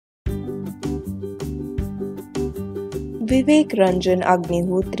Vivek Ranjan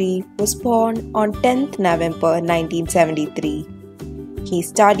Agnihotri was born on 10th November 1973. He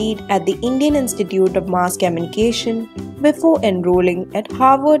studied at the Indian Institute of Mass Communication before enrolling at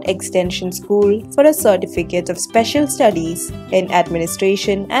Harvard Extension School for a certificate of special studies in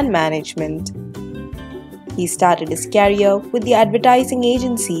administration and management. He started his career with the advertising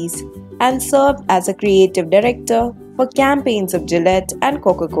agencies and served as a creative director for campaigns of Gillette and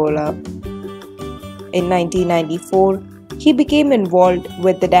Coca-Cola. In 1994, he became involved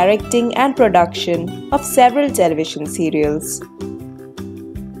with the directing and production of several television serials.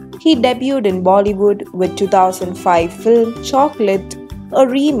 He debuted in Bollywood with 2005 film Chocolate, a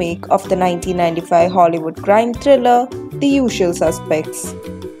remake of the 1995 Hollywood crime thriller The Usual Suspects.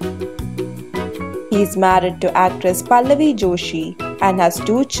 He is married to actress Pallavi Joshi and has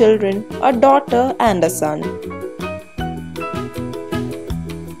two children, a daughter and a son.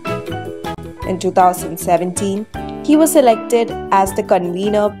 In 2017, he was elected as the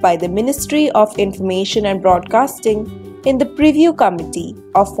convener by the Ministry of Information and Broadcasting in the Preview Committee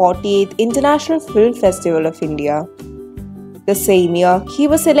of 48th International Film Festival of India. The same year, he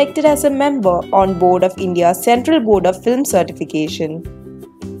was elected as a member on board of India's Central Board of Film Certification.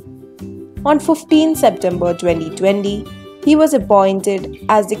 On 15 September 2020, he was appointed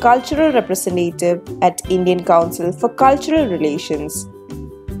as the cultural representative at Indian Council for Cultural Relations.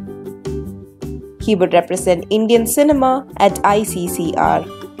 He would represent Indian cinema at ICCR.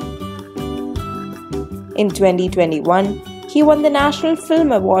 In 2021, he won the National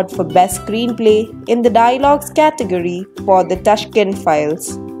Film Award for Best Screenplay in the Dialogues category for the Tashkent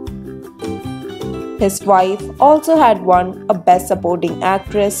Files. His wife also had won a Best Supporting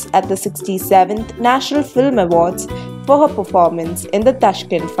Actress at the 67th National Film Awards for her performance in the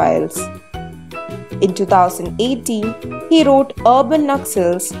Tashkent Files. In 2018, he wrote Urban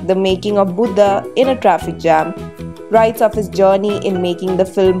Naxals, The Making of Buddha in a Traffic Jam, writes of his journey in making the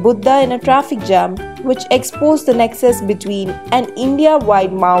film Buddha in a Traffic Jam, which exposed the nexus between an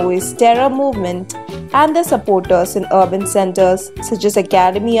India-wide Maoist terror movement and their supporters in urban centers such as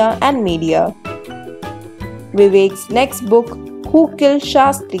academia and media. Vivek's next book, Who Killed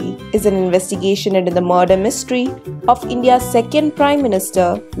Shastri, is an investigation into the murder mystery of India's second Prime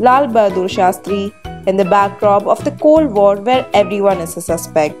Minister, Lal Bahadur Shastri, in the backdrop of the Cold War where everyone is a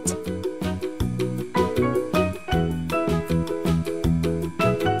suspect.